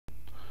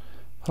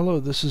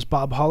Hello, this is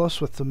Bob Hollis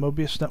with the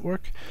Mobius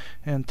Network,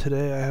 and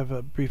today I have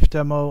a brief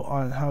demo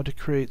on how to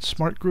create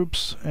smart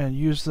groups and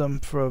use them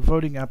for a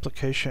voting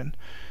application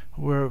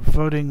where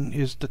voting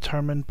is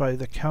determined by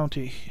the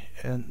county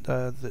and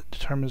that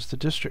determines the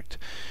district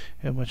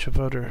in which a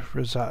voter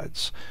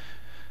resides.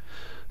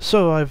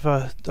 So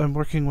I'm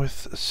working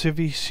with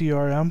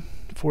CiviCRM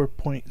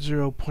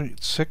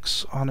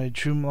 4.0.6 on a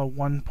Joomla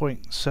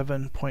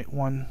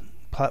 1.7.1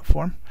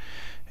 platform.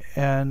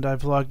 And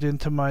I've logged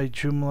into my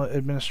Joomla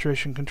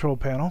administration control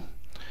panel,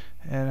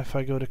 and if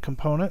I go to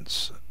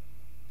components,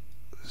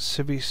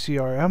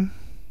 CiviCRM,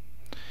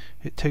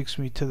 it takes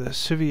me to the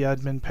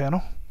CiviAdmin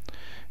panel,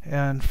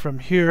 and from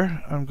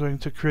here I'm going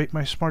to create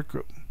my smart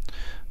group.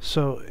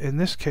 So in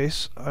this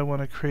case I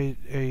want to create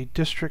a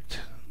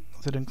district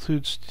that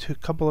includes a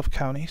couple of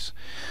counties,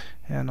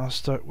 and I'll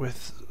start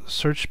with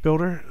Search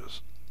Builder,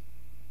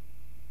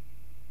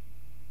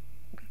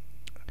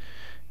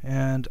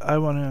 and I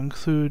want to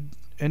include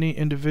any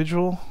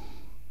individual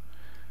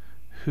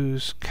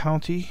whose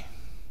county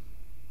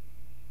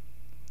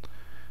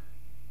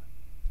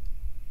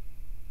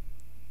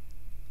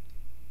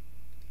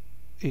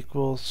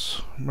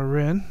equals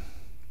Marin.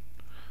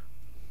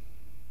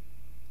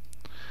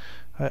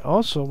 I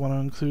also want to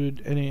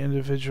include any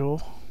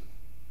individual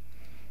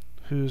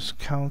whose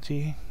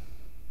county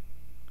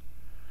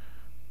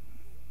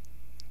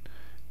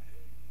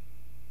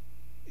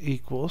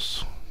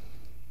equals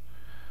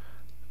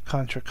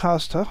Contra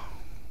Costa.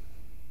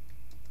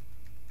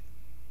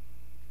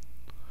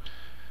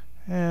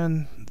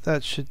 And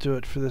that should do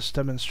it for this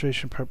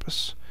demonstration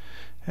purpose.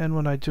 And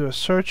when I do a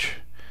search,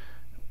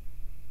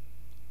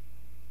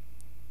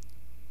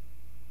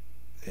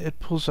 it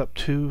pulls up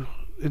two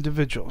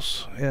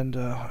individuals, and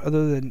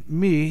other than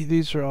me,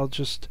 these are all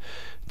just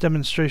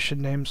demonstration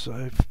names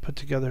I've put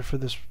together for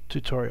this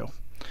tutorial.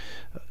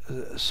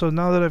 So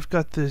now that I've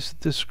got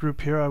this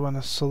group here, I want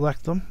to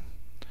select them,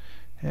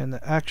 and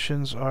the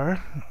actions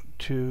are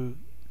to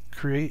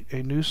create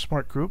a new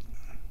smart group,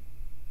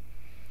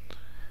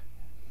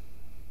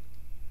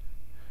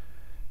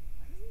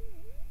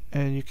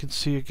 and you can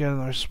see again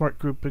our smart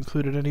group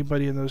included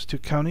anybody in those two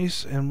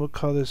counties, and we'll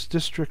call this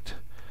District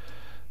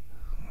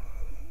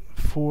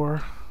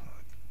 4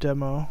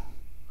 Demo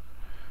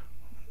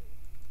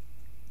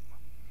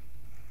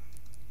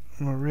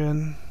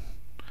Marin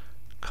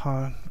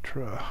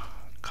Contra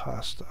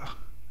Costa,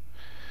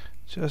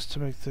 just to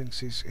make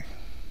things easy.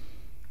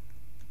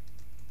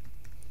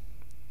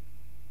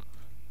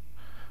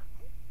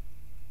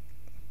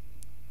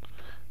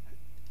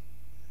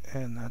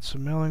 And that's a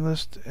mailing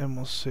list, and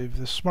we'll save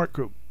this smart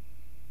group.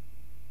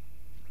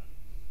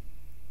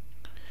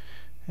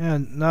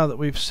 And now that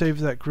we've saved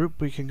that group,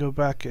 we can go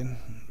back and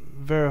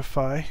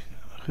verify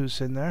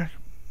who's in there.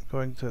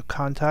 Going to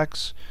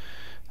Contacts,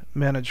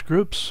 Manage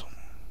Groups,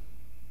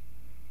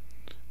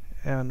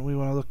 and we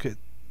want to look at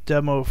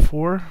Demo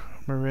 4,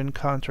 Marin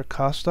Contra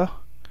Costa.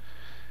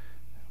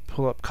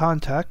 Pull up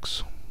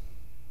Contacts,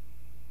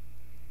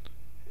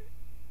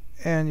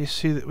 and you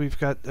see that we've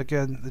got,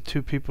 again, the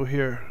two people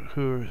here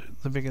who are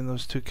living in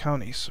those two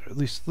counties, or at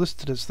least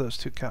listed as those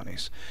two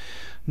counties.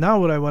 Now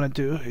what I want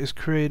to do is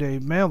create a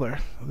mailer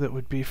that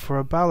would be for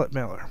a ballot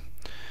mailer.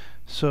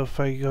 So if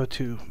I go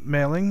to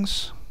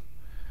Mailings,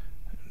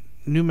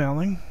 New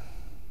Mailing,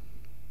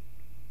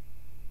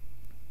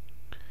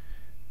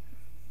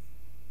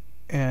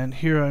 and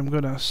here I'm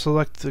going to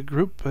select the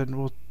group, and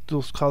we'll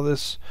call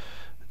this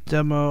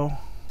Demo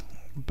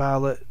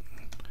Ballot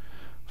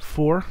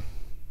 4.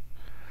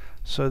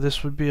 So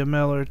this would be a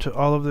mailer to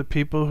all of the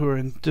people who are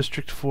in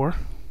District 4.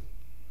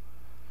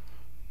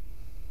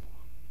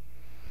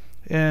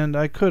 And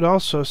I could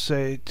also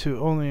say to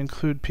only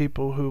include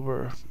people who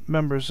were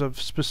members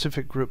of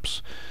specific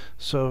groups.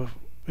 So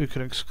you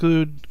can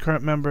exclude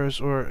current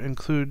members or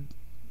include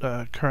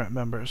current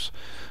members.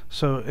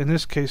 So in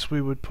this case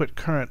we would put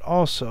current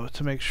also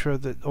to make sure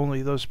that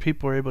only those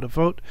people are able to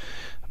vote.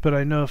 But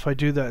I know if I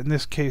do that in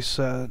this case,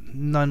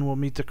 none will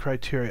meet the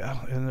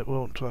criteria, and it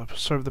won't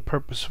serve the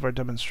purpose of our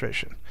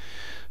demonstration.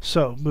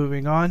 So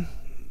moving on,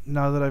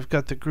 now that I've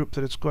got the group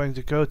that it's going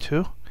to go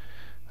to,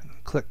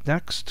 click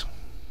Next.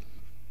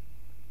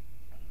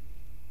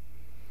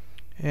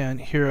 And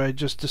here I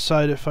just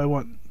decide if I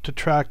want to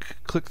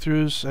track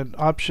click-throughs and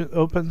option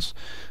opens.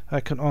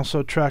 I can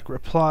also track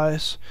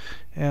replies,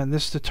 and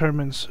this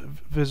determines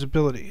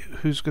visibility,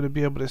 who's going to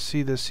be able to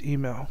see this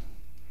email.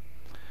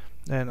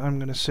 And I'm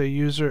going to say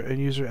user and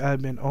user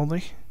admin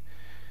only,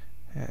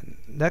 and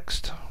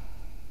next.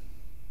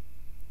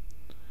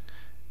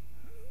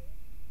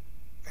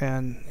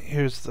 And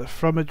here's the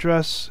from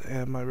address,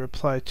 and my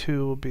reply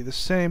to will be the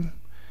same,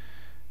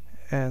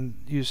 and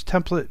use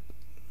template.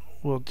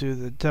 We'll do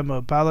the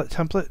demo ballot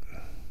template,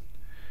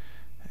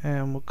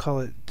 and we'll call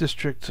it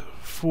District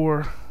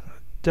 4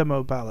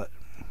 Demo Ballot.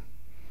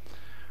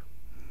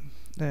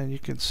 And you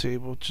can see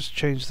we'll just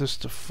change this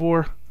to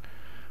 4.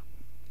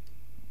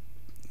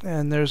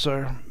 And there's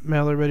our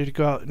mailer ready to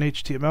go out in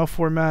HTML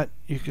format.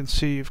 You can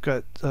see you've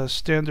got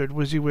standard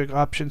WYSIWYG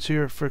options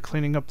here for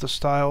cleaning up the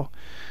style.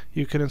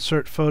 You can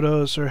insert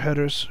photos or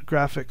headers,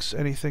 graphics,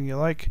 anything you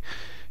like.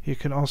 You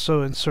can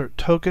also insert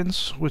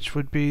tokens, which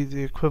would be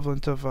the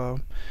equivalent of a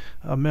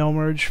mail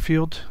merge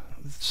field.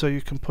 So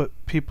you can put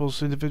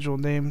people's individual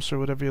names or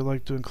whatever you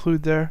like to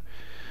include there.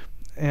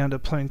 And a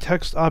plain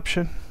text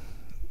option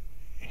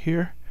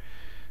here.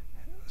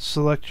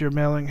 Select your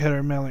mailing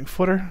header, mailing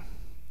footer,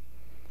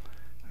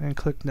 and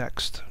click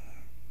Next.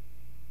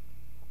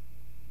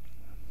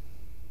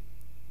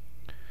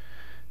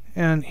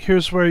 And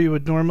here's where you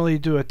would normally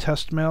do a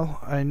test mail.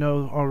 I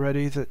know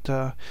already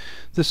that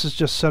this is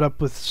just set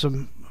up with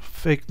some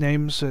fake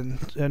names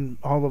and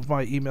all of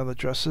my email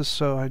addresses,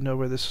 so I know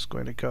where this is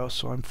going to go,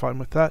 so I'm fine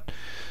with that.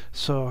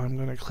 So I'm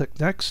going to click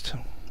Next.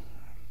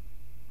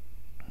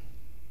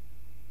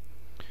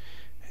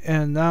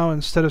 And now,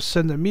 instead of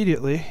send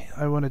immediately,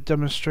 I want to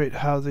demonstrate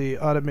how the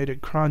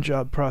automated cron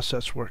job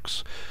process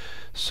works.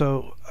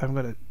 So I'm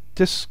going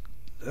to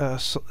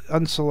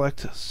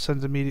unselect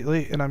send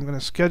immediately, and I'm going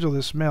to schedule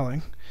this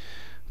mailing,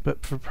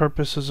 but for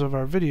purposes of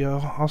our video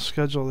I'll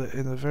schedule it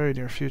in the very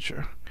near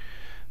future.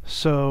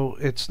 So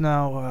it's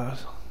now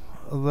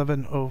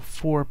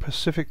 11:04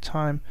 Pacific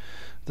time.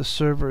 The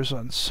server is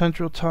on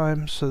Central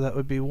Time, so that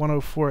would be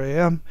 1:04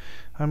 a.m.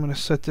 I'm going to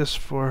set this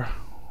for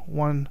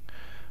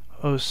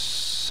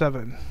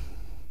 1:07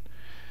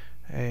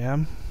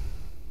 a.m.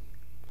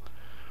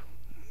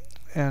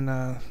 and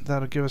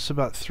that'll give us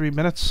about 3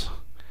 minutes,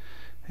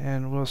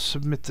 and we'll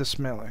submit this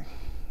mailing.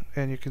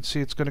 And you can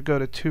see it's going to go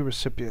to 2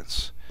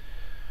 recipients.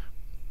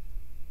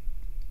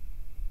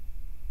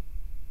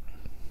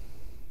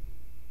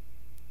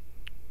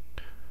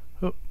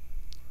 Oh,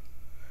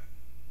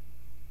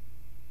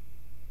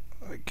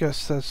 I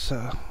guess that's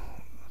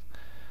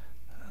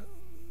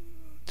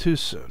too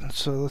soon.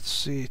 So let's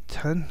see,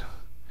 10.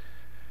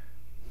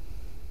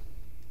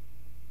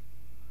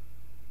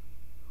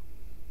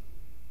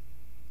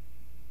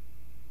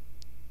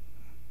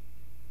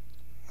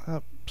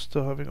 Oh,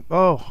 still having.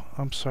 Oh,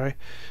 I'm sorry.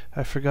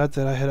 I forgot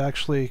that I had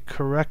actually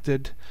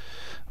corrected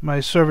my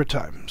server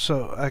time,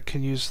 so I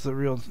can use the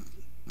real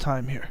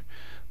time here.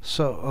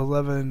 So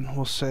 11,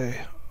 we'll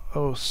say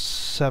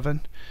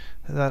 07,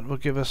 and that will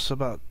give us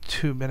about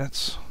 2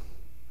 minutes.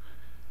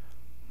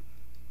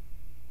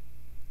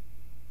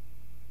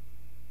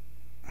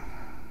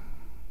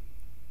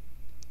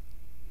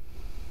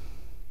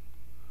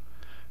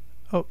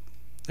 Oh,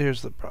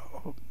 here's the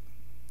problem.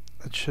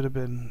 It should have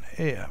been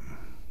AM.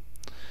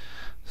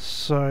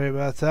 Sorry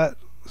about that.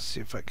 Let's see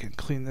if I can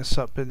clean this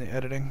up in the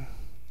editing.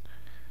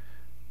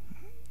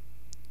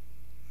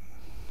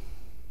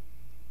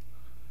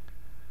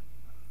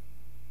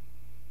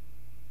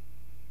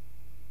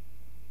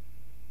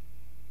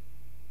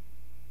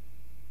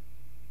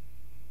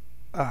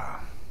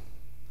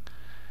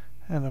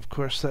 And of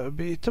course that would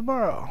be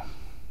tomorrow.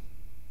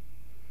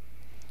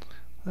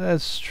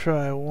 Let's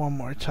try one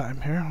more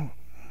time here.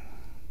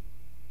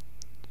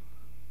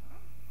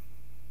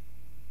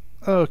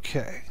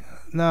 Okay,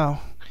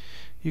 now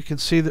you can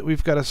see that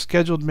we've got a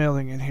scheduled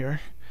mailing in here,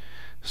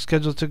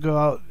 scheduled to go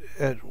out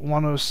at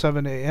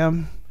 1:07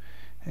 a.m.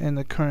 and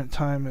the current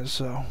time is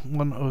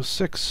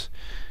 1:06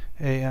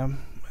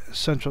 a.m.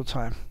 Central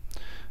Time.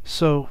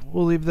 So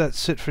we'll leave that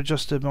sit for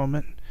just a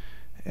moment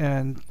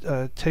and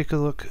take a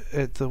look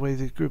at the way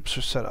the groups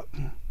are set up.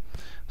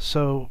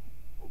 So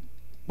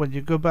when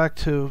you go back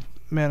to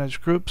Manage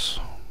Groups,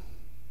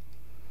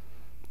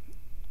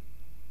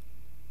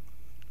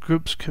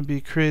 groups can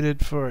be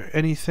created for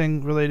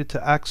anything related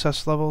to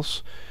access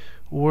levels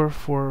or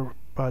for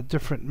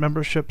different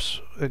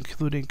memberships,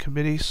 including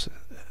committees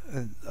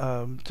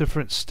and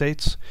different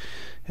states.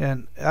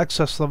 And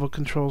access level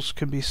controls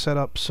can be set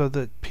up so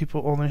that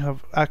people only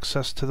have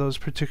access to those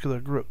particular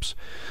groups.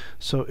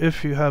 So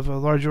if you have a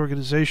large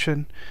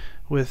organization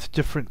with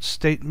different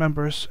state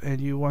members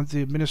and you want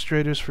the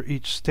administrators for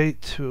each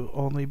state to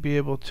only be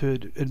able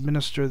to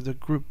administer the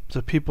group,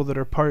 the people that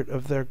are part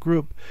of their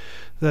group,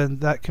 then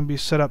that can be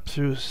set up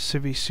through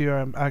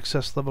CiviCRM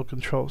access level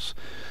controls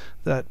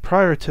that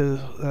prior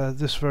to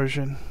this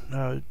version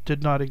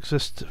did not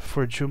exist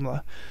for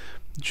Joomla.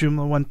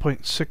 Joomla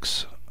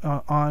 1.6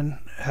 on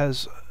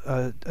has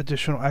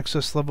additional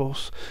access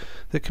levels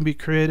that can be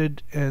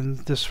created, and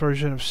this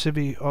version of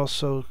Civi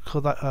also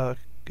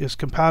is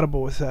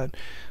compatible with that,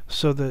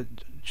 so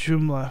that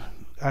Joomla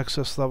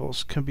access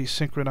levels can be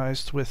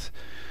synchronized with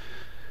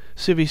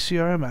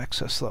CiviCRM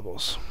access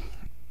levels.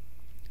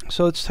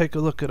 So let's take a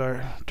look at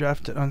our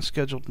drafted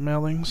unscheduled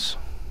mailings,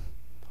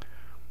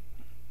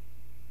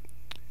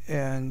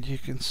 and you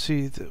can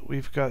see that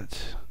we've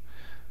got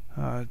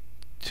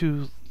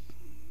two.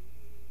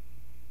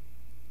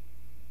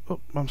 Oh,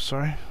 I'm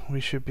sorry,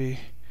 we should be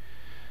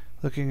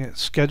looking at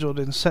scheduled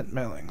and sent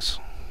mailings.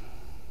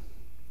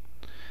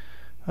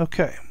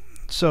 Okay,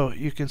 so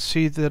you can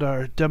see that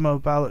our demo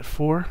ballot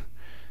 4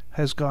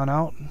 has gone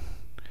out,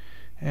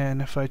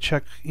 and if I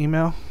check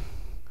email,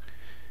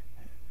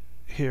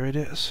 here it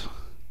is.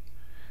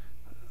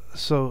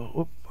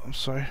 So I'm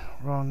sorry,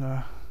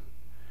 wrong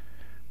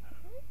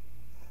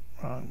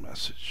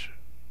message.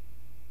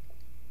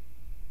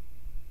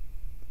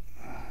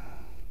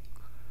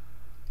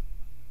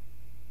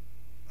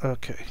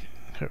 Okay,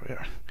 here we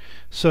are.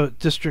 So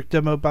district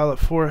demo ballot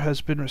 4 has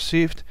been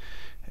received,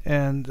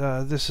 and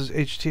this is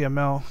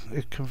HTML.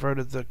 It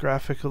converted the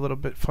graphic a little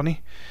bit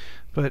funny,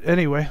 but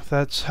anyway,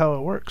 that's how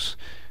it works.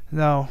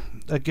 Now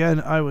again,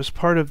 I was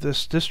part of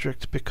this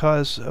district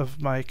because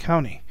of my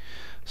county.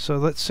 So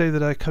let's say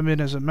that I come in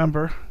as a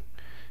member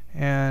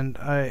and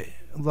I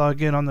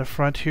log in on the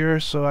front here,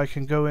 so I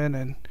can go in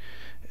and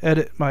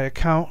edit my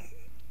account.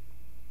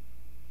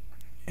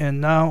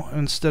 And now,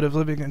 instead of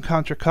living in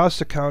Contra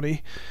Costa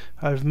County,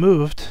 I've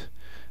moved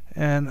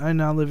and I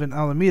now live in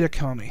Alameda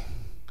County.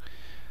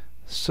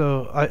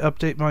 So I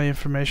update my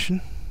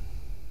information,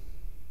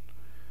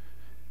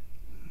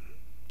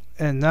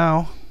 and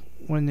now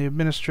when the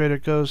administrator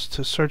goes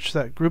to search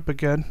that group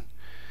again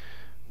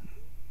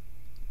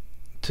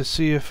to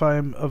see if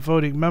I'm a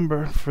voting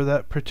member for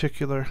that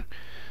particular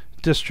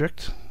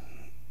district,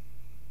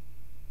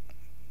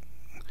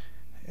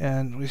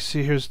 and we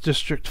see here's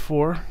District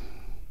 4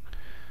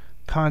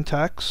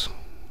 contacts,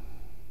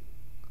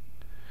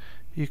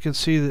 you can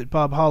see that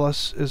Bob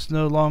Hollis is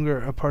no longer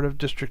a part of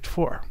District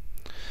 4.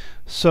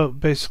 So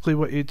basically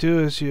what you do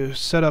is you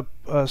set up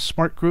a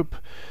smart group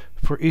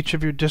for each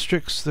of your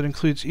districts that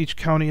includes each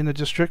county in the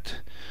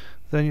district.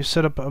 Then you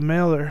set up a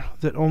mailer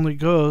that only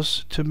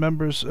goes to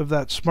members of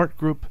that smart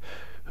group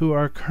who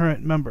are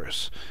current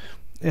members.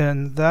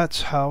 And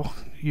that's how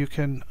you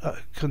can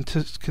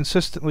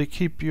consistently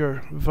keep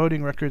your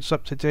voting records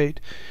up to date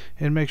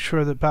and make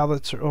sure that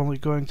ballots are only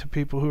going to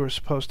people who are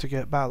supposed to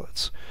get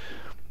ballots.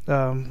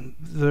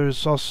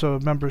 There's also a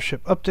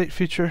membership update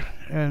feature,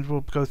 and we'll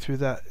go through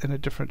that in a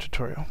different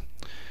tutorial.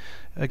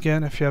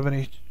 Again, if you have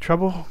any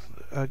trouble,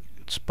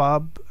 it's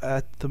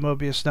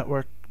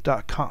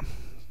bob@themobiusnetwork.com.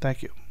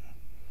 Thank you.